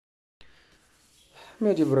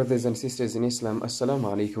My dear brothers and sisters in Islam,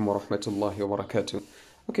 Assalamu alaikum wa rahmatullahi wa barakatuh.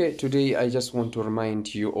 Okay, today I just want to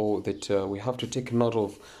remind you all that we have to take note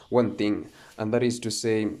of one thing, and that is to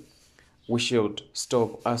say we should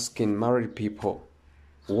stop asking married people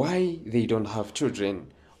why they don't have children.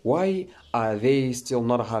 Why are they still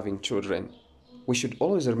not having children? We should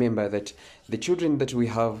always remember that the children that we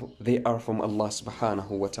have, they are from Allah subhanahu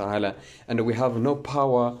wa ta'ala, and we have no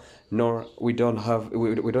power, nor we don't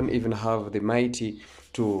even have the mighty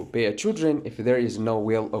to bear children if there is no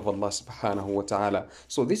will of Allah subhanahu wa ta'ala.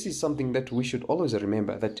 So this is something that we should always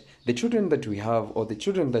remember, that the children that we have or the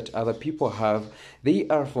children that other people have, they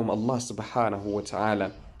are from Allah subhanahu wa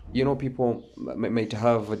ta'ala. You know, people might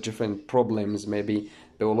have different problems, maybe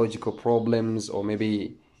biological problems, or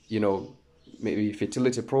maybe, maybe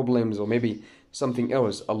fertility problems, or maybe something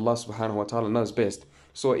else. Allah subhanahu wa ta'ala knows best.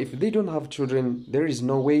 So if they don't have children, there is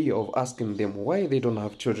no way of asking them why they don't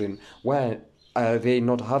have children. Why are they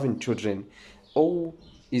not having children? All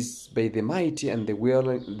is by the mighty and the will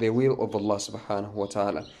of Allah subhanahu wa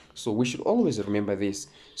ta'ala. So we should always remember this.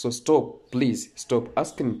 So please stop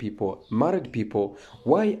asking people, married people,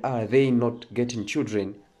 why are they not getting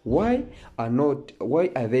children? Why are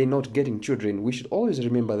they not getting children? We should always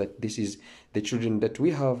remember that this is the children that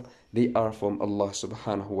we have, they are from Allah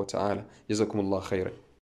subhanahu wa ta'ala. Jazakumullah khairan.